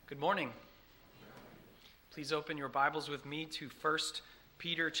morning. Please open your Bibles with me to 1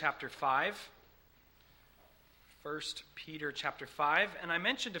 Peter chapter 5. 1 Peter chapter 5. And I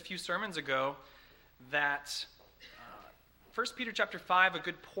mentioned a few sermons ago that 1 Peter chapter 5, a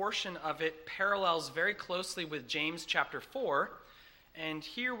good portion of it parallels very closely with James chapter 4. And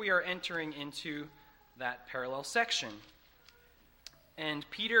here we are entering into that parallel section. And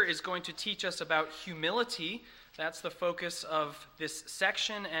Peter is going to teach us about humility. That's the focus of this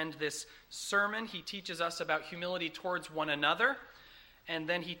section and this sermon. He teaches us about humility towards one another, and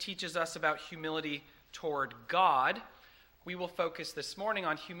then he teaches us about humility toward God. We will focus this morning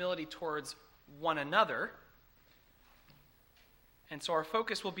on humility towards one another. And so our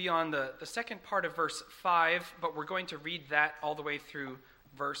focus will be on the second part of verse 5, but we're going to read that all the way through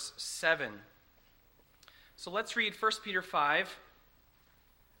verse 7. So let's read 1 Peter 5,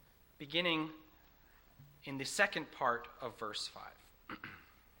 beginning in the second part of verse 5.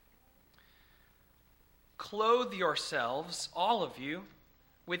 Clothe yourselves, all of you,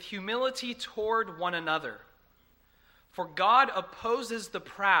 with humility toward one another. For God opposes the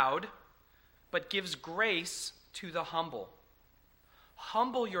proud, but gives grace to the humble.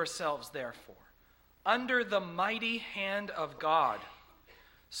 Humble yourselves, therefore, under the mighty hand of God,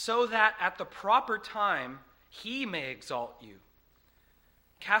 so that at the proper time he may exalt you,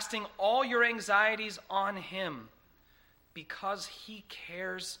 casting all your anxieties on him, because he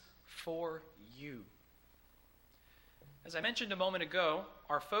cares for you. As I mentioned a moment ago,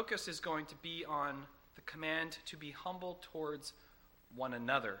 our focus is going to be on the command to be humble towards one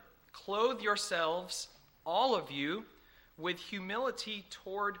another. Clothe yourselves, all of you, with humility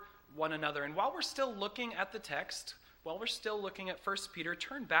toward one another. And while we're still looking at the text, while we're still looking at 1 Peter,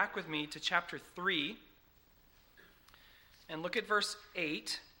 turn back with me to chapter 3 and look at verse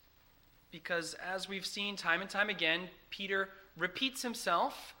 8, because as we've seen time and time again, Peter repeats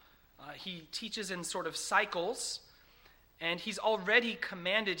himself. He teaches in sort of cycles, and he's already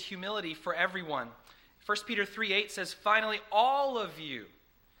commanded humility for everyone. 1 Peter 3:8 says, "Finally, all of you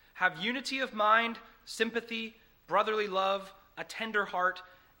have unity of mind, sympathy, brotherly love, a tender heart,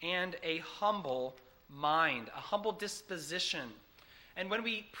 and a humble mind," a humble disposition. And when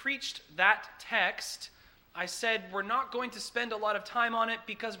we preached that text, I said we're not going to spend a lot of time on it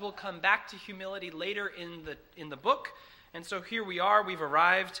because we'll come back to humility later in the book. And so here we are. We've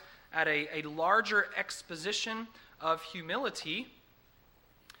arrived at a larger exposition of humility.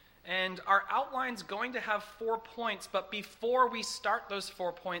 And our outline's going to have 4 points. But before we start those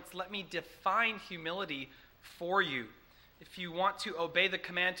 4 points, let me define humility for you. If you want to obey the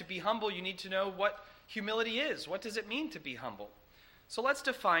command to be humble, you need to know what humility is. What does it mean to be humble? So let's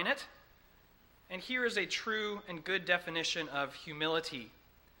define it. And here is a true and good definition of humility.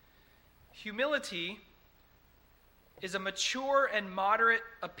 Humility is a mature and moderate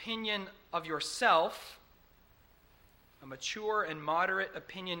opinion of yourself, and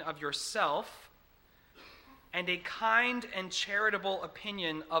a kind and charitable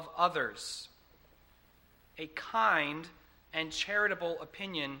opinion of others. A kind and charitable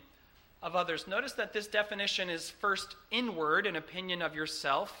opinion of others. Notice that this definition is first inward, an opinion of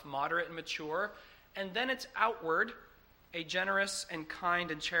yourself, moderate and mature, and then it's outward, a generous and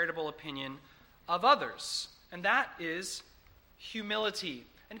kind and charitable opinion of others. And that is humility.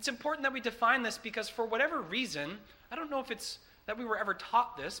 And it's important that we define this because for whatever reason, I don't know if it's that we were ever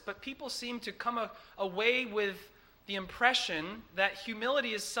taught this, but people seem to come away with the impression that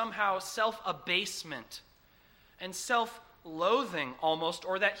humility is somehow self-abasement and self-loathing almost,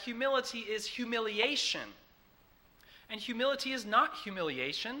 or that humility is humiliation. And humility is not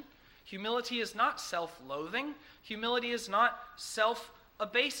humiliation. Humility is not self-loathing. Humility is not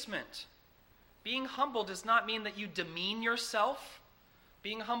self-abasement. Being humble does not mean that you demean yourself.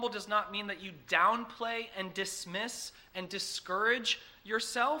 Being humble does not mean that you downplay and dismiss and discourage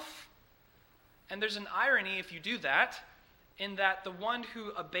yourself. And there's an irony if you do that, in that the one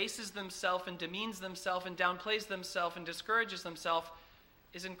who abases themselves and demeans themselves and downplays themselves and discourages themselves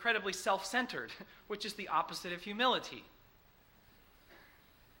is incredibly self-centered, which is the opposite of humility.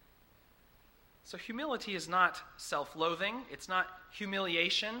 So humility is not self-loathing. It's not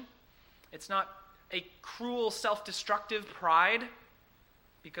humiliation. It's not a cruel, self-destructive pride,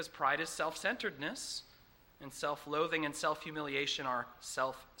 because pride is self-centeredness, and self-loathing and self-humiliation are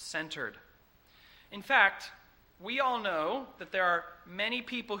self-centered. In fact, we all know that there are many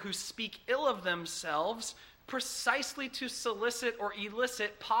people who speak ill of themselves precisely to solicit or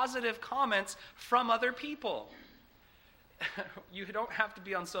elicit positive comments from other people. You don't have to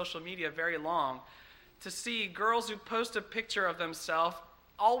be on social media very long to see girls who post a picture of themselves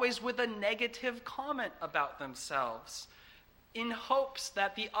always with a negative comment about themselves. in hopes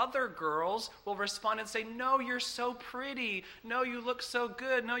that the other girls will respond and say, no, you're so pretty. No, you look so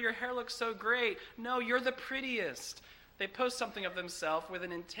good. No, your hair looks so great. No, you're the prettiest. They post something of themselves with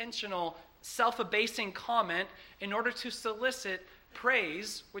an intentional self-abasing comment in order to solicit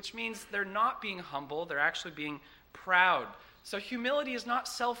praise, which means they're not being humble, they're actually being proud. So humility is not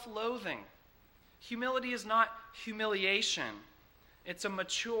self-loathing. Humility is not humiliation. It's a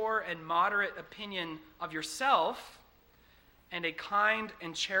mature and moderate opinion of yourself and a kind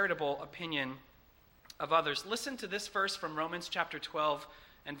and charitable opinion of others. Listen to this verse from Romans chapter 12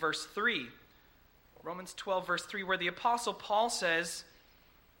 and verse 3. Romans 12, verse 3, where the Apostle Paul says,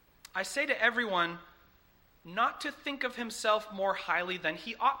 I say to everyone not to think of himself more highly than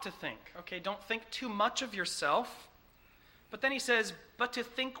he ought to think. Okay, don't think too much of yourself. But then he says, but to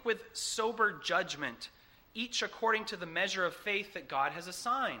think with sober judgment, each according to the measure of faith that God has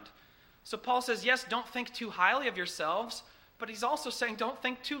assigned. So Paul says, yes, don't think too highly of yourselves, but he's also saying don't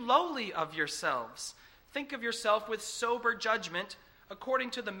think too lowly of yourselves. Think of yourself with sober judgment according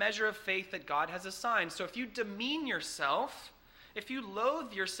to the measure of faith that God has assigned. So if you demean yourself, if you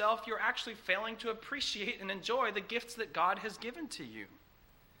loathe yourself, you're actually failing to appreciate and enjoy the gifts that God has given to you.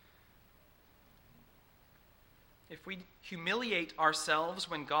 If we humiliate ourselves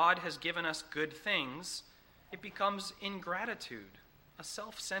when God has given us good things, it becomes ingratitude, a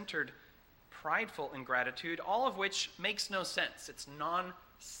self-centered, prideful ingratitude, all of which makes no sense. It's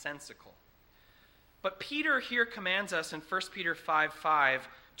nonsensical. But Peter here commands us in 1 Peter 5:5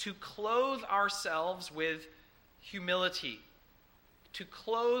 to clothe ourselves with humility. To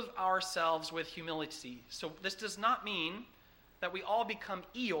clothe ourselves with humility. So this does not mean that we all become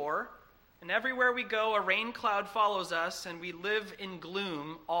Eeyore, and everywhere we go a rain cloud follows us and we live in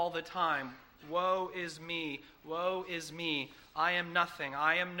gloom all the time. Woe is me, woe is me, I am nothing,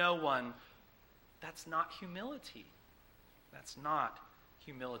 I am no one. That's not humility. That's not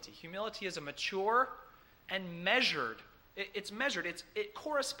humility. Humility is a mature and measured. It's measured. It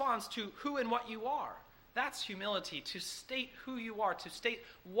corresponds to who and what you are. That's humility, to state who you are, to state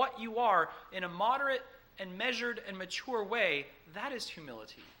what you are in a moderate and measured and mature way. That is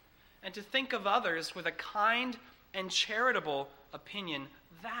humility. And to think of others with a kind and charitable opinion,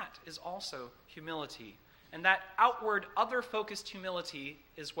 that is also humility. And that outward, other-focused humility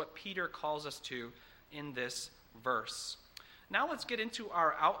is what Peter calls us to in this verse. Now let's get into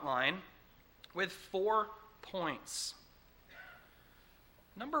our outline with 4 points.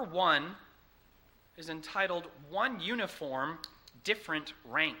 Number 1 is entitled, One Uniform, Different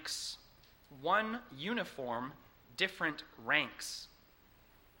Ranks. One uniform, different ranks.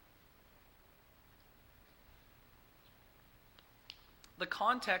 The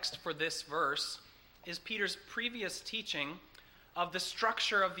context for this verse is Peter's previous teaching of the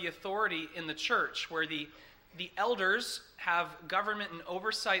structure of the authority in the church, where the elders have government and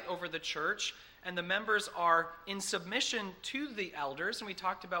oversight over the church, and the members are in submission to the elders, and we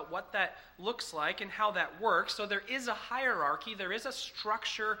talked about what that looks like and how that works. So there is a hierarchy, there is a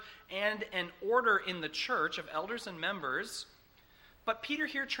structure and an order in the church of elders and members, but Peter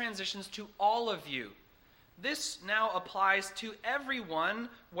here transitions to all of you. This now applies to everyone,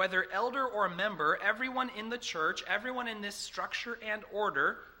 whether elder or member, everyone in the church, everyone in this structure and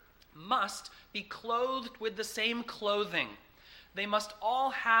order must be clothed with the same clothing. They must all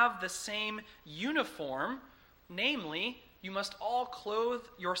have the same uniform, namely, you must all clothe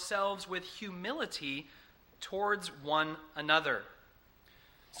yourselves with humility towards one another.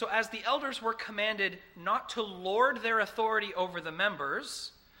 So as the elders were commanded not to lord their authority over the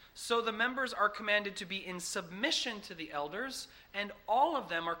members, so the members are commanded to be in submission to the elders, and all of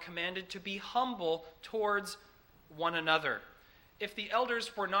them are commanded to be humble towards one another. If the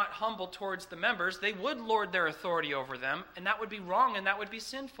elders were not humble towards the members, they would lord their authority over them, and that would be wrong and that would be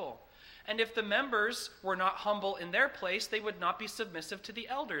sinful. And if the members were not humble in their place, they would not be submissive to the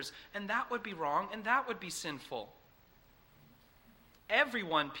elders, and that would be wrong and that would be sinful.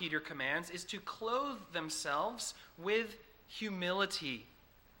 Everyone, Peter commands, is to clothe themselves with humility.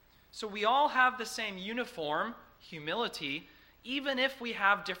 So we all have the same uniform, humility, even if we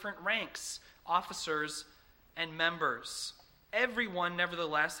have different ranks, officers and members. Everyone,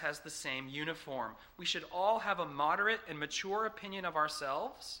 nevertheless, has the same uniform. We should all have a moderate and mature opinion of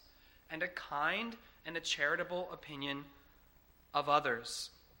ourselves and a kind and a charitable opinion of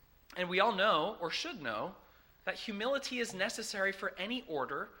others. And we all know, or should know, that humility is necessary for any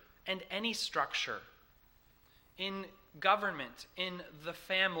order and any structure. In government, in the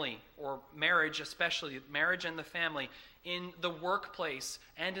family, or marriage especially, marriage and the family, in the workplace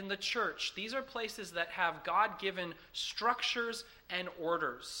and in the church. These are places that have God-given structures and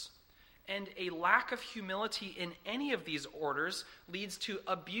orders. And a lack of humility in any of these orders leads to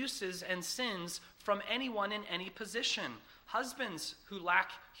abuses and sins from anyone in any position. Husbands who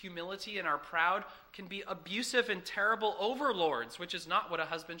lack humility and are proud can be abusive and terrible overlords, which is not what a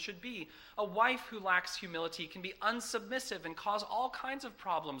husband should be. A wife who lacks humility can be unsubmissive and cause all kinds of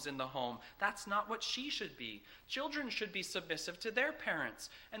problems in the home. That's not what she should be. Children should be submissive to their parents,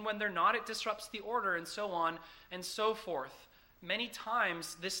 and when they're not, it disrupts the order, and so on and so forth. Many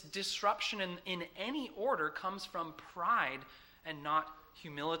times, this disruption in any order comes from pride and not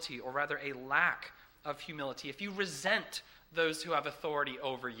humility, or rather a lack of humility. If you resent those who have authority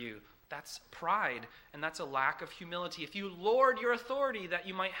over you, that's pride, and that's a lack of humility. If you lord your authority that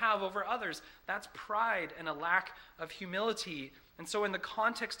you might have over others, that's pride and a lack of humility. And so in the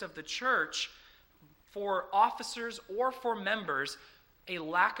context of the church, for officers or for members, a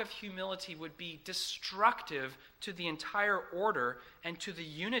lack of humility would be destructive to the entire order and to the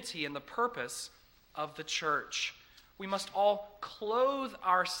unity and the purpose of the church. We must all clothe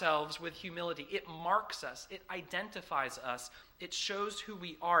ourselves with humility. It marks us. It identifies us. It shows who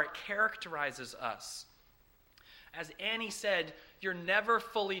we are. It characterizes us. As Annie said, you're never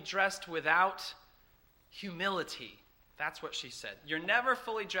fully dressed without humility. That's what she said. You're never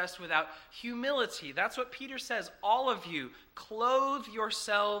fully dressed without humility. That's what Peter says. All of you, clothe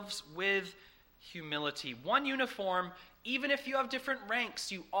yourselves with humility. One uniform, even if you have different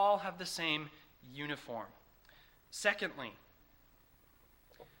ranks, you all have the same uniform. Secondly,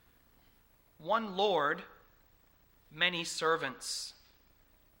 one Lord, many servants.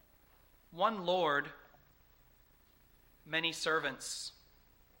 One Lord, many servants.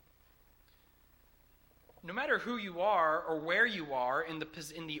 No matter who you are or where you are in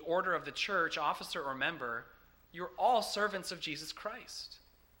the order of the church, officer or member, you're all servants of Jesus Christ,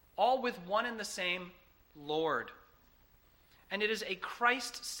 all with one and the same Lord. And it is a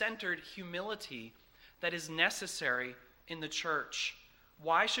Christ-centered humility that is necessary in the church.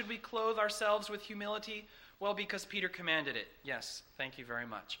 Why should we clothe ourselves with humility? Well, because Peter commanded it. Yes, thank you very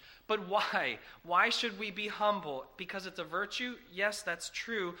much. But why? Why should we be humble? Because it's a virtue? Yes, that's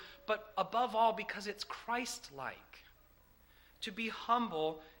true. But above all, because it's Christ-like. To be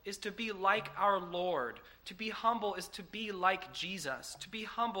humble is to be like our Lord. To be humble is to be like Jesus. To be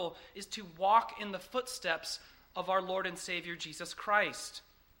humble is to walk in the footsteps of our Lord and Savior Jesus Christ.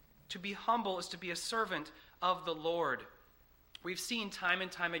 To be humble is to be a servant of the Lord. We've seen time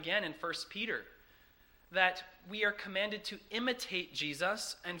and time again in 1 Peter that we are commanded to imitate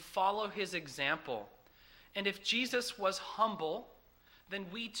Jesus and follow his example. And if Jesus was humble, then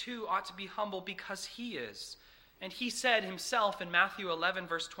we too ought to be humble because he is. And he said himself in Matthew 11,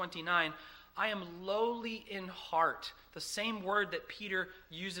 verse 29, I am lowly in heart. The same word that Peter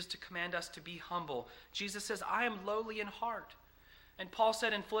uses to command us to be humble. Jesus says, I am lowly in heart. And Paul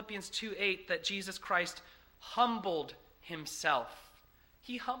said in Philippians 2:8 that Jesus Christ humbled himself.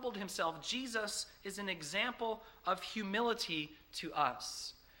 He humbled himself. Jesus is an example of humility to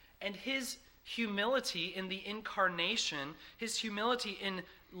us. And his humility in the incarnation, his humility in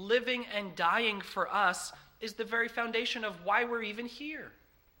living and dying for us, is the very foundation of why we're even here.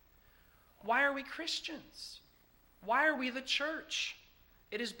 Why are we Christians? Why are we the church?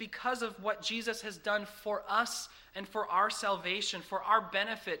 It is because of what Jesus has done for us and for our salvation, for our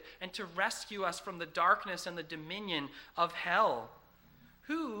benefit, and to rescue us from the darkness and the dominion of hell.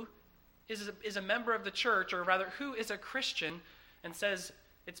 Who is a member of the church, or rather, who is a Christian and says,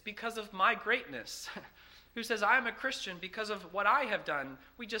 it's because of my greatness? Who says, I'm a Christian because of what I have done?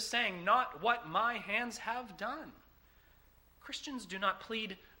 We just sang, not what my hands have done. Christians do not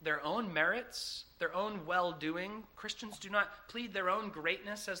plead their own merits, their own well-doing. Christians do not plead their own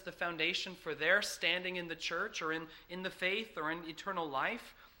greatness as the foundation for their standing in the church or in the faith or in eternal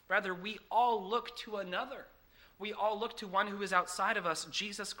life. Rather, we all look to another. We all look to one who is outside of us,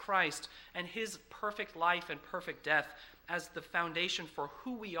 Jesus Christ, and his perfect life and perfect death as the foundation for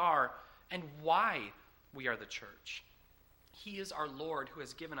who we are and why we are the church. He is our Lord who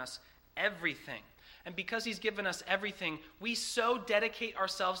has given us everything. And because he's given us everything, we so dedicate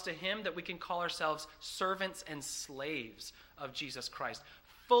ourselves to him that we can call ourselves servants and slaves of Jesus Christ.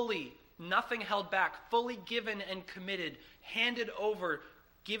 Fully, nothing held back, fully given and committed, handed over,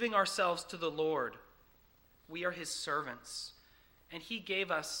 giving ourselves to the Lord. We are his servants. And he gave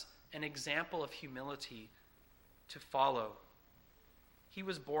us an example of humility to follow. He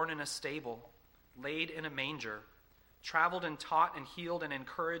was born in a stable, laid in a manger, traveled and taught and healed and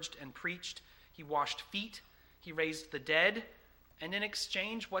encouraged and preached. He washed feet, he raised the dead, and in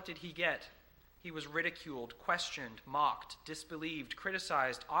exchange, what did he get? He was ridiculed, questioned, mocked, disbelieved,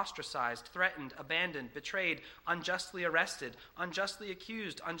 criticized, ostracized, threatened, abandoned, betrayed, unjustly arrested, unjustly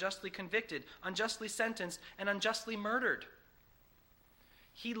accused, unjustly convicted, unjustly sentenced, and unjustly murdered.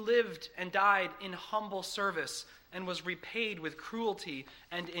 He lived and died in humble service and was repaid with cruelty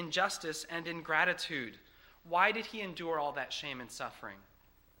and injustice and ingratitude. Why did he endure all that shame and suffering?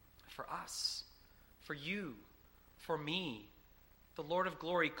 For us, for you, for me. The Lord of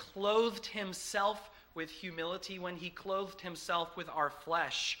glory clothed himself with humility when he clothed himself with our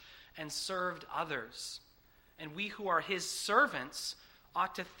flesh and served others. And we who are his servants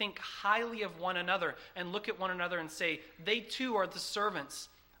ought to think highly of one another and look at one another and say, they too are the servants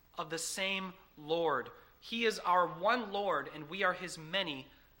of the same Lord. He is our one Lord, and we are his many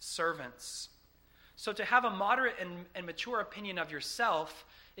servants. So to have a moderate and mature opinion of yourself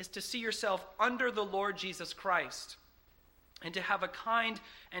is to see yourself under the Lord Jesus Christ. And to have a kind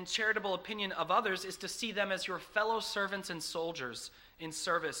and charitable opinion of others is to see them as your fellow servants and soldiers in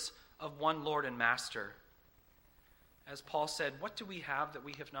service of one Lord and Master. As Paul said, what do we have that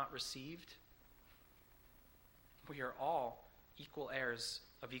we have not received? We are all equal heirs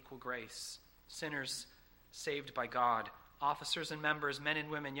of equal grace, sinners saved by God, officers and members, men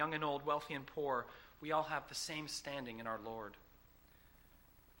and women, young and old, wealthy and poor. We all have the same standing in our Lord.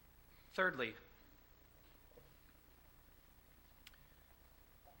 Thirdly,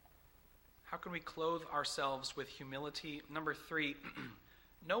 how can we clothe ourselves with humility? Number 3,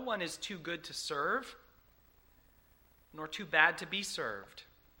 no one is too good to serve, nor too bad to be served.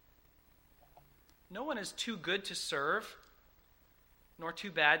 No one is too good to serve, nor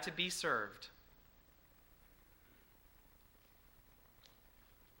too bad to be served.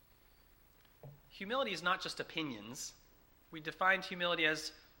 Humility is not just opinions. We defined humility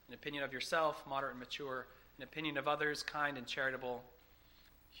as an opinion of yourself, moderate and mature, an opinion of others, kind and charitable.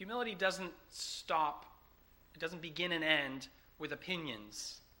 Humility doesn't stop, it doesn't begin and end with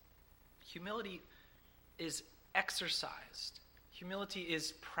opinions. Humility is exercised. Humility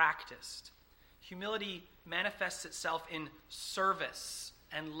is practiced. Humility manifests itself in service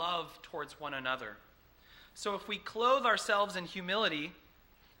and love towards one another. So if we clothe ourselves in humility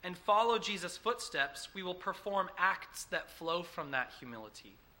and follow Jesus' footsteps, we will perform acts that flow from that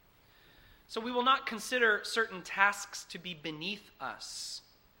humility. So we will not consider certain tasks to be beneath us.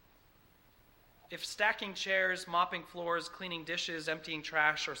 If stacking chairs, mopping floors, cleaning dishes, emptying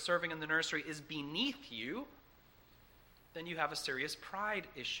trash, or serving in the nursery is beneath you, then you have a serious pride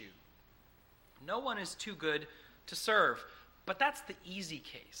issue. No one is too good to serve. But that's the easy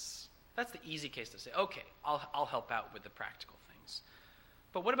case. That's the easy case to say, okay, I'll help out with the practical things.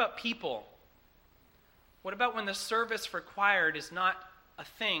 But what about people? What about when the service required is not a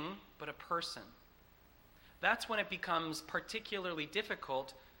thing, but a person? That's when it becomes particularly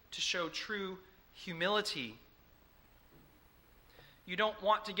difficult to show true humility. You don't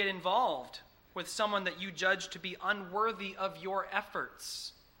want to get involved with someone that you judge to be unworthy of your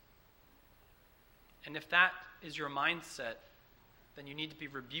efforts. And if that is your mindset, then you need to be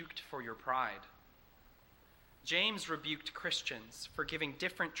rebuked for your pride. James rebuked Christians for giving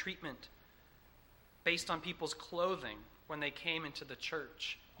different treatment based on people's clothing when they came into the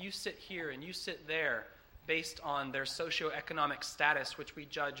church. You sit here and you sit there based on their socioeconomic status, which we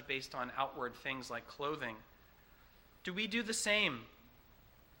judge based on outward things like clothing. Do we do the same?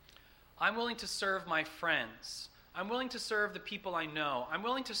 I'm willing to serve my friends. I'm willing to serve the people I know. I'm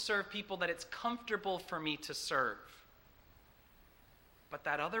willing to serve people that it's comfortable for me to serve. But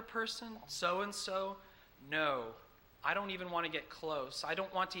that other person, so-and-so, no, I don't even want to get close. I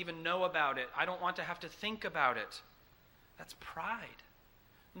don't want to even know about it. I don't want to have to think about it. That's pride.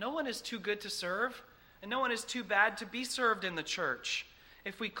 No one is too good to serve, and no one is too bad to be served in the church.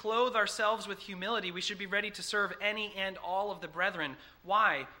 If we clothe ourselves with humility, we should be ready to serve any and all of the brethren.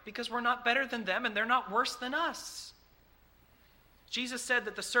 Why? Because we're not better than them, and they're not worse than us. Jesus said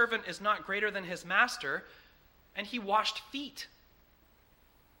that the servant is not greater than his master, and he washed feet.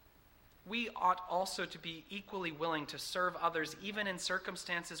 We ought also to be equally willing to serve others, even in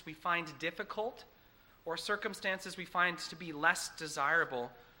circumstances we find difficult or circumstances we find to be less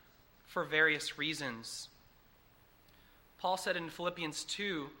desirable for various reasons. Paul said in Philippians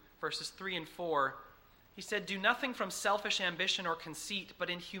 2, verses 3 and 4, he said, "Do nothing from selfish ambition or conceit, but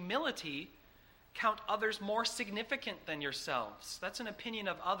in humility count others more significant than yourselves." That's an opinion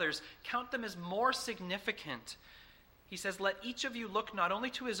of others. Count them as more significant. He says, "Let each of you look not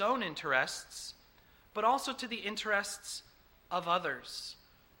only to his own interests, but also to the interests of others."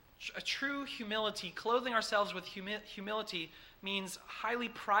 A true humility, clothing ourselves with humility, means highly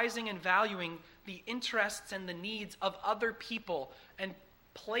prizing and valuing the interests and the needs of other people and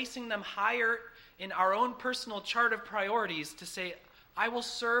placing them higher in our own personal chart of priorities to say, I will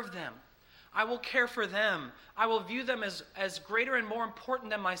serve them. I will care for them. I will view them as greater and more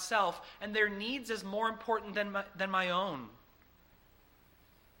important than myself, and their needs as more important than my own.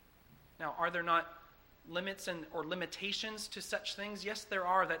 Now, are there not limits or limitations to such things? Yes, there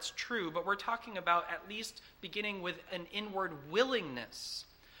are. That's true. But we're talking about at least beginning with an inward willingness,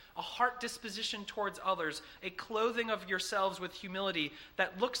 a heart disposition towards others, a clothing of yourselves with humility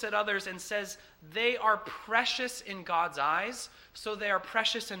that looks at others and says, they are precious in God's eyes, so they are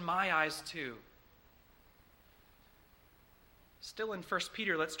precious in my eyes too. Still in 1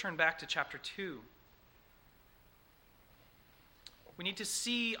 Peter, let's turn back to chapter 2. We need to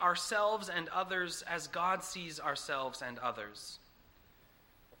see ourselves and others as God sees ourselves and others.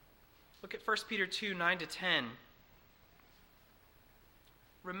 Look at 1 Peter 2, 9-10.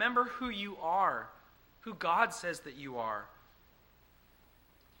 Remember who you are, who God says that you are.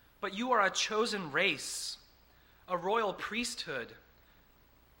 But you are a chosen race, a royal priesthood,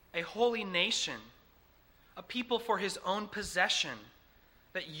 a holy nation, a people for his own possession,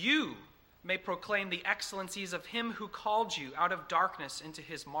 that you may proclaim the excellencies of him who called you out of darkness into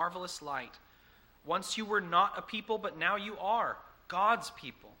his marvelous light. Once you were not a people, but now you are God's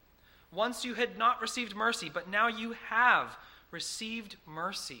people. Once you had not received mercy, but now you have received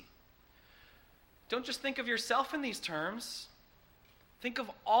mercy. Don't just think of yourself in these terms. Think of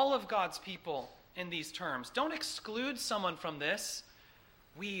all of God's people in these terms. Don't exclude someone from this.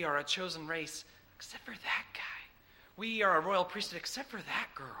 We are a chosen race, except for that guy. We are a royal priesthood, except for that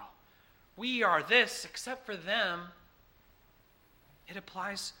girl. We are this, except for them. It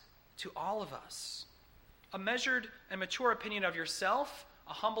applies to all of us. A measured and mature opinion of yourself,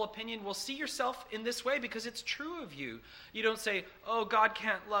 a humble opinion, will see yourself in this way because it's true of you. You don't say, oh, God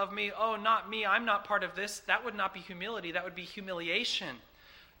can't love me. Oh, not me. I'm not part of this. That would not be humility. That would be humiliation.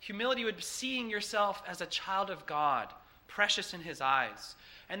 Humility would be seeing yourself as a child of God, precious in his eyes.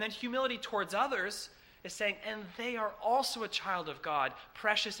 And then humility towards others is saying, and they are also a child of God,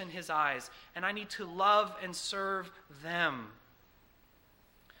 precious in his eyes, and I need to love and serve them.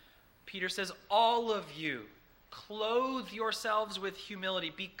 Peter says, all of you, clothe yourselves with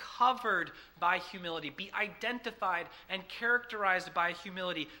humility. Be covered by humility. Be identified and characterized by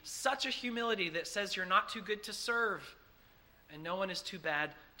humility. Such a humility that says you're not too good to serve, and no one is too bad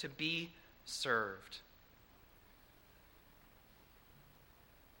to be served.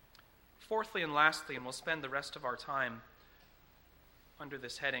 Fourthly and lastly, and we'll spend the rest of our time under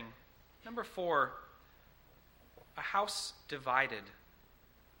this heading, number 4, a house divided.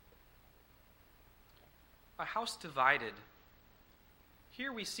 A house divided.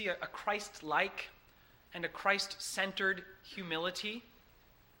 Here we see a Christ-like and a Christ-centered humility.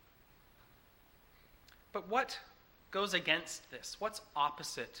 But what goes against this? What's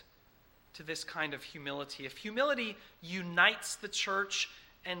opposite to this kind of humility? If humility unites the church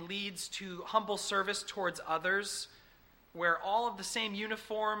and leads to humble service towards others, where all of the same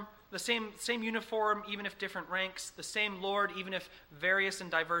uniform, even if different ranks, the same Lord, even if various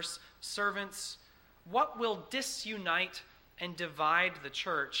and diverse servants, what will disunite and divide the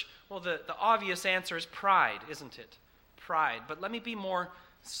church? Well, the obvious answer is pride, isn't it? Pride. But let me be more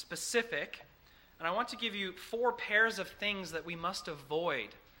specific, and I want to give you 4 pairs of things that we must avoid.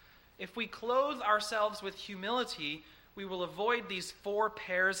 If we clothe ourselves with humility, we will avoid these 4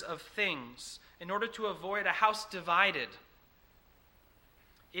 pairs of things in order to avoid a house divided.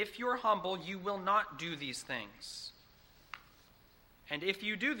 If you're humble, you will not do these things. And if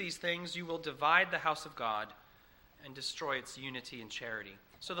you do these things, you will divide the house of God and destroy its unity and charity.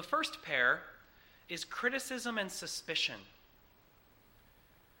 So the first pair is criticism and suspicion.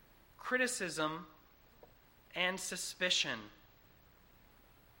 Criticism and suspicion.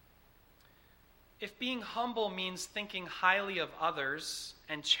 If being humble means thinking highly of others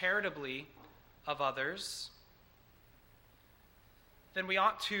and charitably of others, then we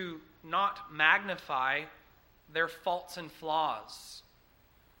ought to not magnify their faults and flaws.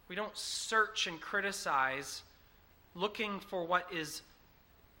 We don't search and criticize looking for what is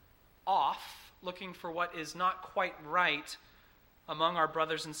off, looking for what is not quite right among our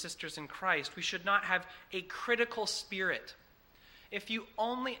brothers and sisters in Christ. We should not have a critical spirit. If you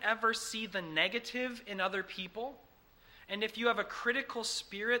only ever see the negative in other people, and if you have a critical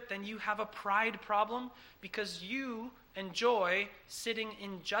spirit, then you have a pride problem because you enjoy sitting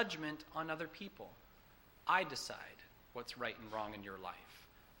in judgment on other people. I decide what's right and wrong in your life.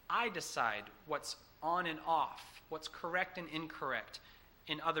 I decide what's on and off, what's correct and incorrect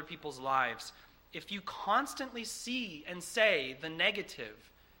in other people's lives. If you constantly see and say the negative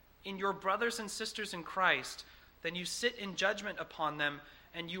in your brothers and sisters in Christ, then you sit in judgment upon them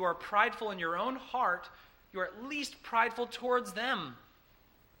and you are prideful in your own heart, you are at least prideful towards them.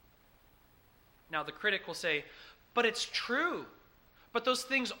 Now the critic will say, but it's true. But those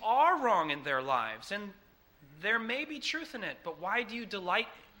things are wrong in their lives, and there may be truth in it, but why do you delight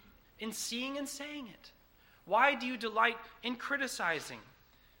in seeing and saying it? Why do you delight in criticizing?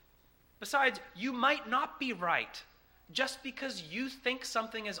 Besides, you might not be right. Just because you think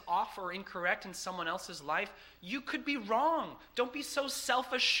something is off or incorrect in someone else's life, you could be wrong. Don't be so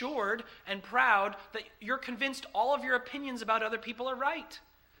self-assured and proud that you're convinced all of your opinions about other people are right.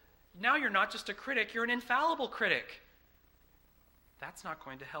 Now you're not just a critic, you're an infallible critic. That's not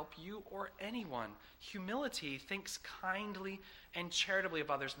going to help you or anyone. Humility thinks kindly and charitably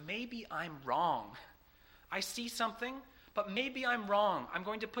of others. Maybe I'm wrong. I see something, but maybe I'm wrong. I'm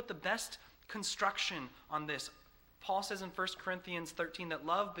going to put the best construction on this. Paul says in 1 Corinthians 13 that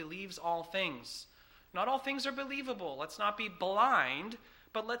love believes all things. Not all things are believable. Let's not be blind,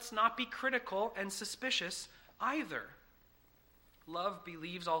 but let's not be critical and suspicious either. Love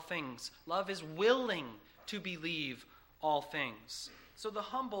believes all things. Love is willing to believe all things. So the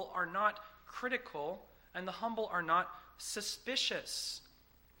humble are not critical, and the humble are not suspicious,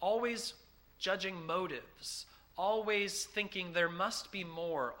 always judging motives, always thinking there must be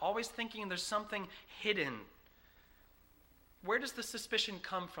more, always thinking there's something hidden. Where does the suspicion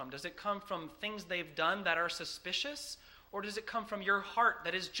come from? Does it come from things they've done that are suspicious, or does it come from your heart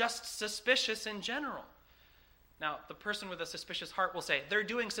that is just suspicious in general? Now, the person with a suspicious heart will say, they're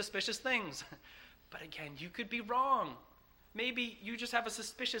doing suspicious things. But again, you could be wrong. Maybe you just have a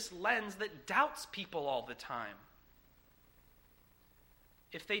suspicious lens that doubts people all the time.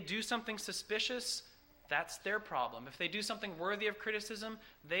 If they do something suspicious, that's their problem. If they do something worthy of criticism,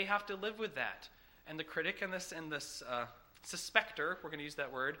 they have to live with that. And the critic and this suspector, we're going to use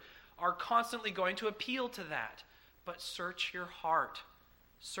that word, are constantly going to appeal to that. But search your heart.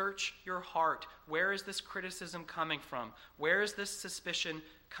 Search your heart. Where is this criticism coming from? Where is this suspicion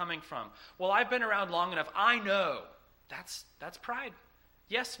coming from? Well, I've been around long enough. I know. That's pride.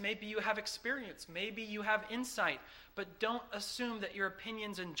 Yes, maybe you have experience. Maybe you have insight. But don't assume that your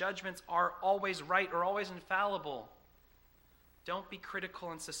opinions and judgments are always right or always infallible. Don't be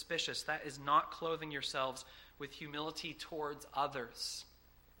critical and suspicious. That is not clothing yourselves with humility towards others.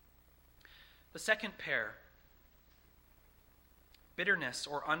 The second pair, bitterness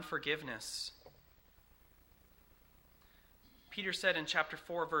or unforgiveness. Peter said in chapter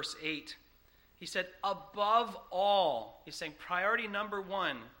 4, verse 8, he said, above all, he's saying priority number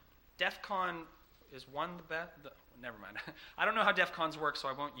one, DEF CON is one the best, never mind. I don't know how DEF CONs work, so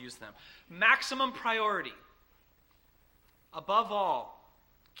I won't use them. Maximum priority. Above all,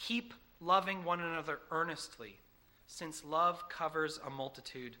 keep loving one another earnestly, since love covers a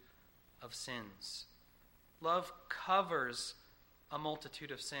multitude of sins. Love covers a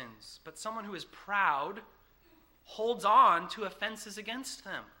multitude of sins. But someone who is proud holds on to offenses against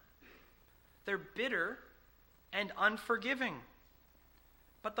them. They're bitter and unforgiving.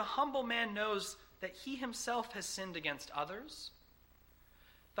 But the humble man knows that he himself has sinned against others.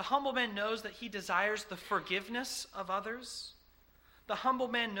 The humble man knows that he desires the forgiveness of others. The humble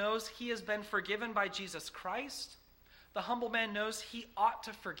man knows he has been forgiven by Jesus Christ. The humble man knows he ought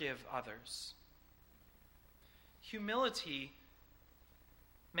to forgive others. Humility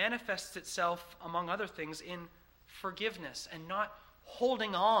manifests itself, among other things, in forgiveness and not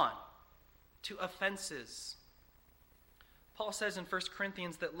holding on to offenses. Paul says in 1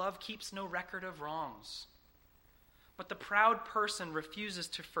 Corinthians that love keeps no record of wrongs. But the proud person refuses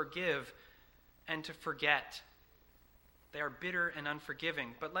to forgive and to forget. They are bitter and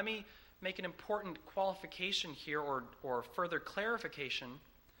unforgiving. But let me make an important qualification here or further clarification.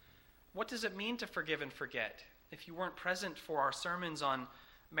 What does it mean to forgive and forget? If you weren't present for our sermons on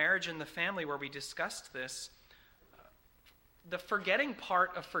marriage and the family where we discussed this, the forgetting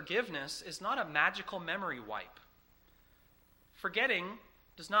part of forgiveness is not a magical memory wipe. Forgetting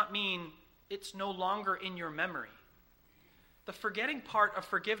does not mean it's no longer in your memory. The forgetting part of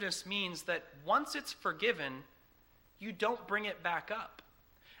forgiveness means that once it's forgiven, you don't bring it back up.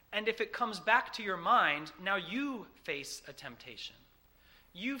 And if it comes back to your mind, now you face a temptation.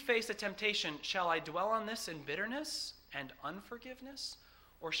 You face a temptation. Shall I dwell on this in bitterness and unforgiveness?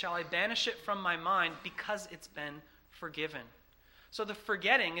 Or shall I banish it from my mind because it's been forgiven? So the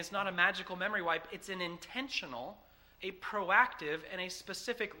forgetting is not a magical memory wipe. It's an intentional, a proactive, and a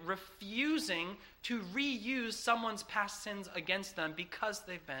specific refusing to reuse someone's past sins against them because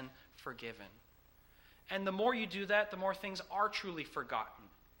they've been forgiven. And the more you do that, the more things are truly forgotten.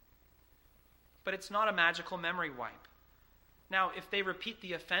 But it's not a magical memory wipe. Now, if they repeat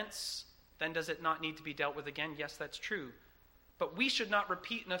the offense, then does it not need to be dealt with again? Yes, that's true. But we should not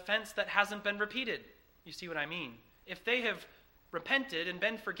repeat an offense that hasn't been repeated. You see what I mean? If they have repented and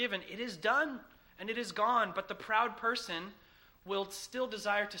been forgiven, it is done and it is gone. But the proud person will still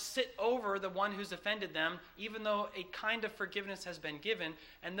desire to sit over the one who's offended them, even though a kind of forgiveness has been given,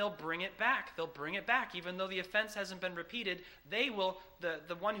 and they'll bring it back. They'll bring it back. Even though the offense hasn't been repeated, they will,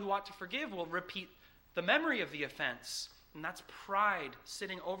 the one who ought to forgive will repeat the memory of the offense. And that's pride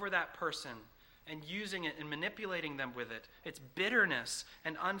sitting over that person and using it and manipulating them with it. It's bitterness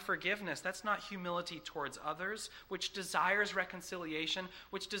and unforgiveness. That's not humility towards others, which desires reconciliation,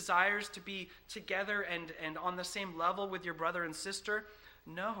 which desires to be together and on the same level with your brother and sister.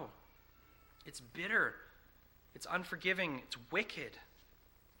 No. It's bitter. It's unforgiving. It's wicked.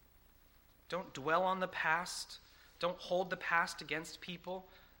 Don't dwell on the past. Don't hold the past against people.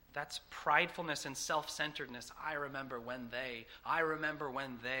 That's pridefulness and self-centeredness. I remember when they.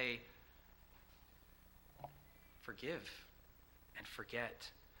 Forgive and forget.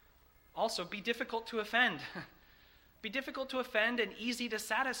 Also, be difficult to offend. Be difficult to offend and easy to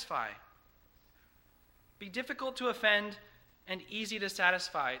satisfy. Be difficult to offend and easy to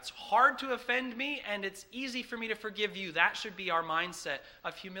satisfy. It's hard to offend me and it's easy for me to forgive you. That should be our mindset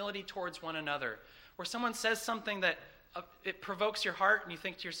of humility towards one another. Where someone says something that it provokes your heart and you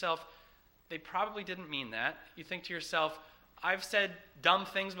think to yourself, they probably didn't mean that. You think to yourself, I've said dumb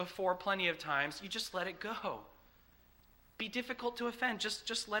things before plenty of times. You just let it go. Be difficult to offend.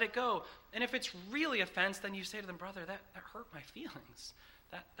 Just let it go. And if it's really offense, then you say to them, brother, that hurt my feelings.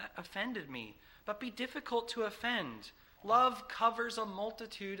 That offended me. But be difficult to offend. Love covers a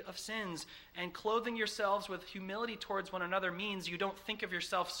multitude of sins. And clothing yourselves with humility towards one another means you don't think of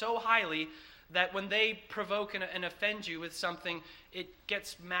yourself so highly that when they provoke and offend you with something, it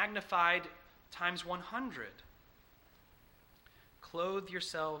gets magnified times 100. Clothe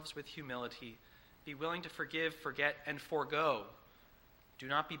yourselves with humility. Be willing to forgive, forget, and forego. Do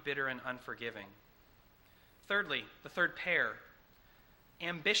not be bitter and unforgiving. Thirdly, the third pair,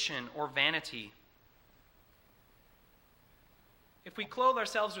 ambition or vanity. If we clothe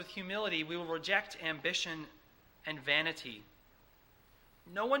ourselves with humility, we will reject ambition and vanity.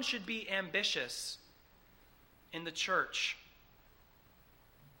 No one should be ambitious in the church.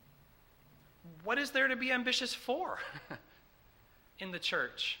 What is there to be ambitious for in the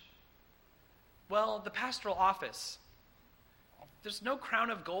church? Well, the pastoral office. There's no crown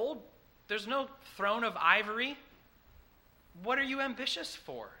of gold. There's no throne of ivory. What are you ambitious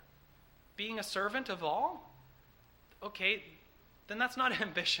for? Being a servant of all? Okay, then that's not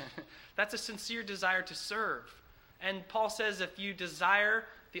ambition. That's a sincere desire to serve. And Paul says if you desire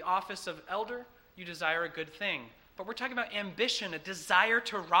the office of elder, you desire a good thing. But we're talking about ambition, a desire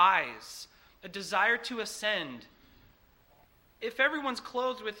to rise, a desire to ascend. If everyone's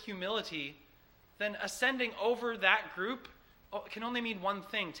clothed with humility, then ascending over that group can only mean one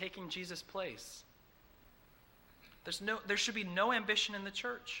thing, taking Jesus' place. There should be no ambition in the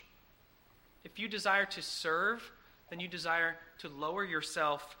church. If you desire to serve, then you desire to lower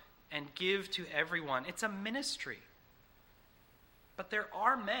yourself and give to everyone. It's a ministry. But there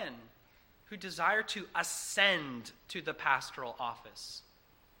are men who desire to ascend to the pastoral office,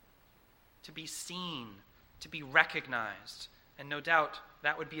 to be seen, to be recognized. And no doubt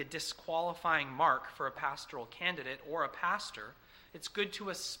that would be a disqualifying mark for a pastoral candidate or a pastor. It's good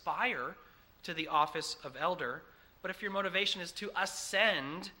to aspire to the office of elder, but if your motivation is to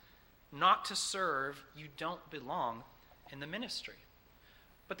ascend, not to serve, you don't belong in the ministry.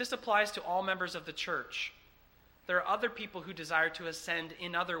 But this applies to all members of the church. There are other people who desire to ascend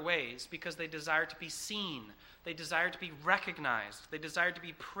in other ways because they desire to be seen, they desire to be recognized, they desire to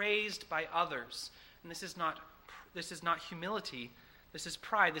be praised by others. And this is not humility. This is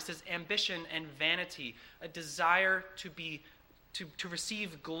pride. This is ambition and vanity, a desire to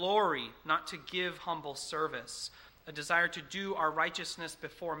receive glory, not to give humble service, a desire to do our righteousness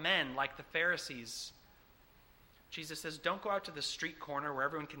before men like the Pharisees. Jesus says, don't go out to the street corner where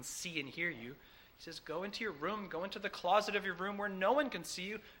everyone can see and hear you. He says, go into your room, go into the closet of your room where no one can see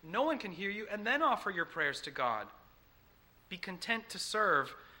you, no one can hear you, and then offer your prayers to God. Be content to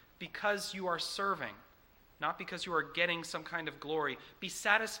serve because you are serving, not because you are getting some kind of glory. Be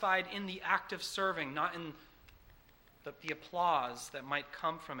satisfied in the act of serving, not in the applause that might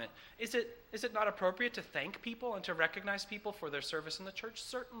come from it. Is it not appropriate to thank people and to recognize people for their service in the church?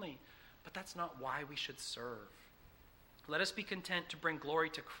 Certainly. But that's not why we should serve. Let us be content to bring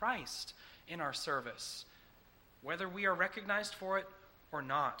glory to Christ in our service, whether we are recognized for it or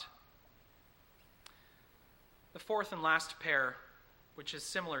not. The fourth and last pair, which is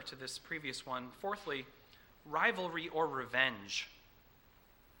similar to this previous one, fourthly, rivalry or revenge.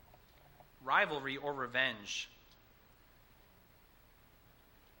 Rivalry or revenge.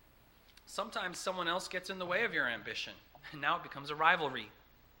 Sometimes someone else gets in the way of your ambition, and now it becomes a rivalry.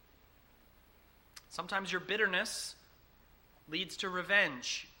 Sometimes your bitterness leads to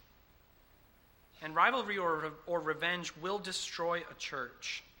revenge. And rivalry or revenge will destroy a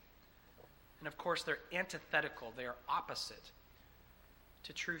church. And of course, they're antithetical. They are opposite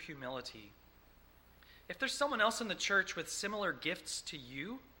to true humility. If there's someone else in the church with similar gifts to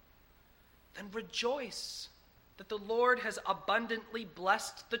you, then rejoice that the Lord has abundantly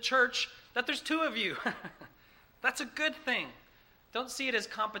blessed the church, that there's two of you. That's a good thing. Don't see it as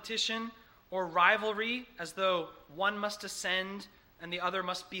competition or rivalry, as though one must ascend and the other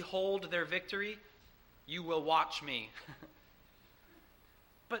must behold their victory. You will watch me.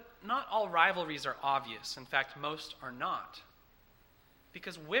 But not all rivalries are obvious. In fact, most are not.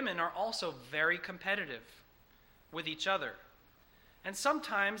 Because women are also very competitive with each other. And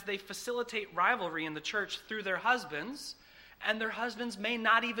sometimes they facilitate rivalry in the church through their husbands, and their husbands may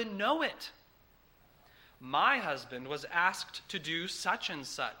not even know it. My husband was asked to do such and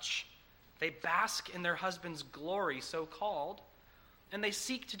such. They bask in their husband's glory, so-called, and they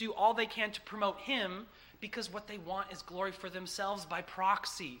seek to do all they can to promote him because what they want is glory for themselves by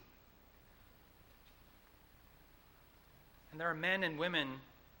proxy. And there are men and women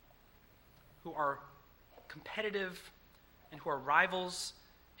who are competitive and who are rivals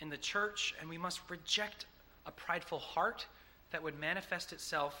in the church, and we must reject a prideful heart that would manifest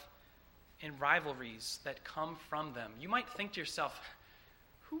itself in rivalries that come from them. You might think to yourself,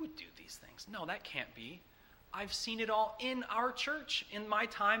 who would do these things? No, that can't be. I've seen it all in our church in my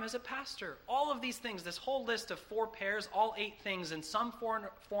time as a pastor. All of these things, this whole list of 4 pairs, all 8 things in some form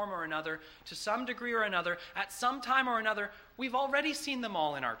or another, to some degree or another, at some time or another, we've already seen them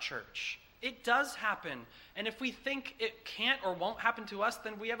all in our church. It does happen. And if we think it can't or won't happen to us,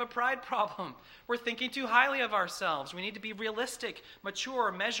 then we have a pride problem. We're thinking too highly of ourselves. We need to be realistic,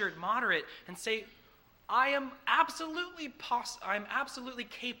 mature, measured, moderate, and say, I am absolutely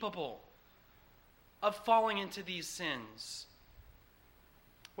capable of falling into these sins.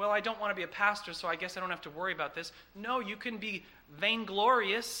 Well, I don't want to be a pastor, so I guess I don't have to worry about this. No, you can be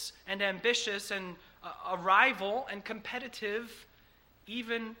vainglorious and ambitious and a rival and competitive,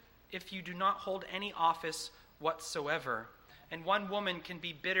 even if you do not hold any office whatsoever. And one woman can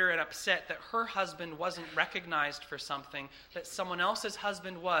be bitter and upset that her husband wasn't recognized for something that someone else's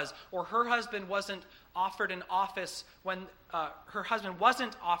husband was, or her husband wasn't offered an office when her husband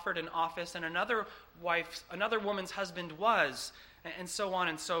wasn't offered an office and another woman's husband was, and so on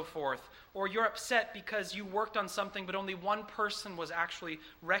and so forth. Or you're upset because you worked on something but only one person was actually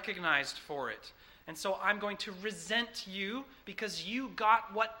recognized for it. And so I'm going to resent you because you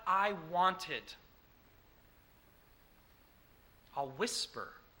got what I wanted. I'll whisper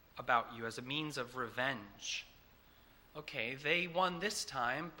about you as a means of revenge. Okay, they won this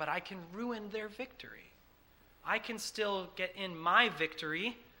time, but I can ruin their victory. I can still get in my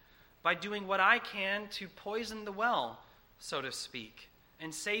victory by doing what I can to poison the well, so to speak,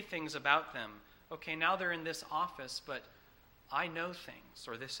 and say things about them. Okay, now they're in this office, but I know things,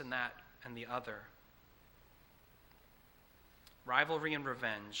 or this and that and the other. Rivalry and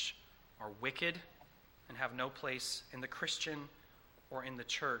revenge are wicked and have no place in the Christian or in the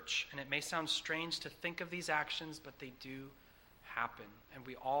church. And it may sound strange to think of these actions, but they do happen. And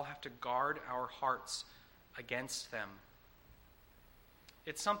we all have to guard our hearts against them.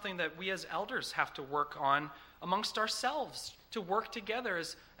 It's something that we as elders have to work on amongst ourselves, to work together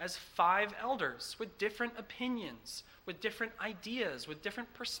as 5 elders with different opinions, with different ideas, with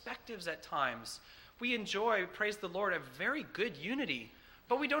different perspectives at times. We enjoy, praise the Lord, a very good unity,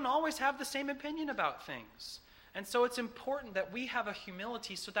 but we don't always have the same opinion about things. And so it's important that we have a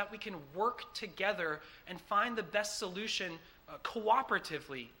humility so that we can work together and find the best solution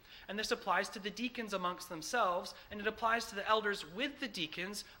cooperatively. And this applies to the deacons amongst themselves, and it applies to the elders with the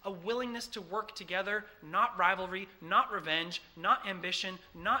deacons, a willingness to work together, not rivalry, not revenge, not ambition,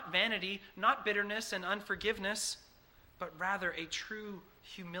 not vanity, not bitterness and unforgiveness, but rather a true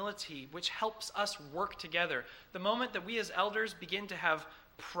humility which helps us work together. The moment that we as elders begin to have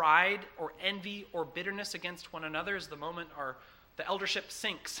pride or envy or bitterness against one another is the moment the eldership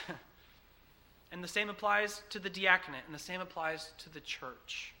sinks. And the same applies to the diaconate, and the same applies to the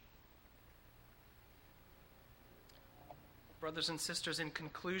church. Brothers and sisters, in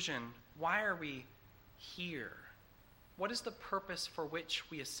conclusion, why are we here? What is the purpose for which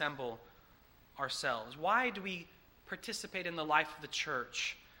we assemble ourselves? Why do we participate in the life of the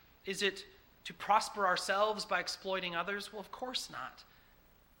church? Is it to prosper ourselves by exploiting others? Well, of course not.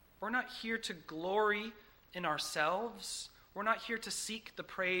 We're not here to glory in ourselves. We're not here to seek the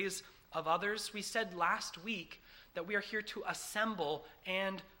praise of others. We said last week that we are here to assemble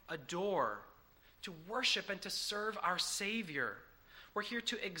and adore, to worship and to serve our Savior. We're here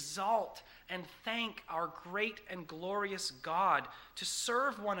to exalt and thank our great and glorious God, to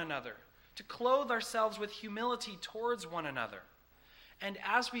serve one another, to clothe ourselves with humility towards one another. And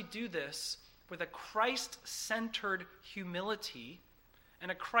as we do this with a Christ-centered humility and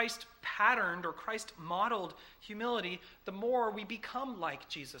a Christ-patterned or Christ-modeled humility, the more we become like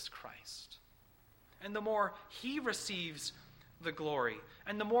Jesus Christ. And the more he receives the glory.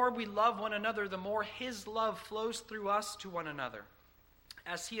 And the more we love one another, the more his love flows through us to one another.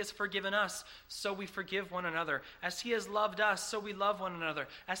 As he has forgiven us, so we forgive one another. As he has loved us, so we love one another.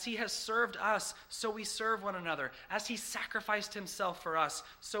 As he has served us, so we serve one another. As he sacrificed himself for us,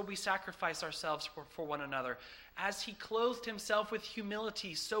 so we sacrifice ourselves for one another. As he clothed himself with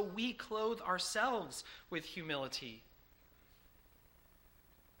humility, so we clothe ourselves with humility.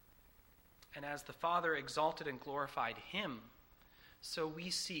 And as the Father exalted and glorified him, so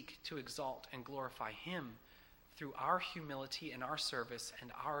we seek to exalt and glorify him through our humility and our service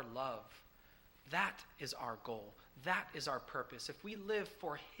and our love. That is our goal. That is our purpose. If we live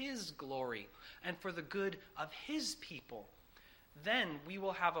for his glory and for the good of his people, then we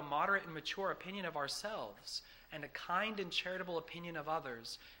will have a moderate and mature opinion of ourselves and a kind and charitable opinion of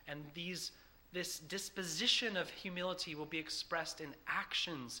others. And this disposition of humility will be expressed in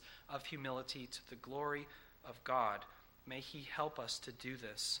actions of humility to the glory of God. May he help us to do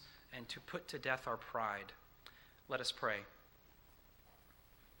this and to put to death our pride. Let us pray.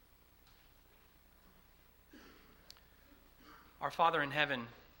 Our Father in heaven,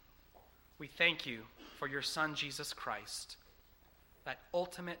 we thank you for your Son, Jesus Christ, that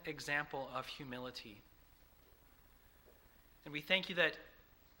ultimate example of humility. And we thank you that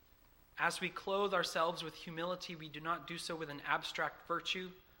as we clothe ourselves with humility, we do not do so with an abstract virtue,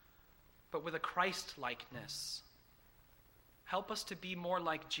 but with a Christ-likeness. Help us to be more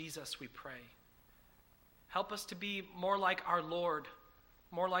like Jesus, we pray. Help us to be more like our Lord,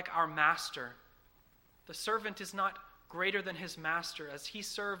 more like our Master. The servant is not greater than his master. As he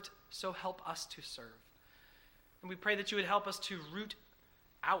served, so help us to serve. And we pray that you would help us to root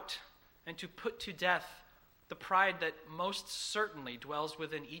out and to put to death the pride that most certainly dwells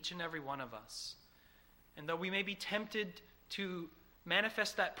within each and every one of us. And though we may be tempted to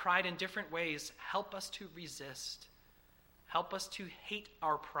manifest that pride in different ways, help us to resist. Help us to hate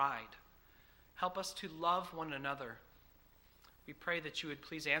our pride. Help us to love one another. We pray that you would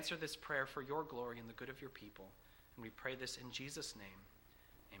please answer this prayer for your glory and the good of your people. And we pray this in Jesus' name.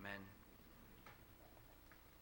 Amen.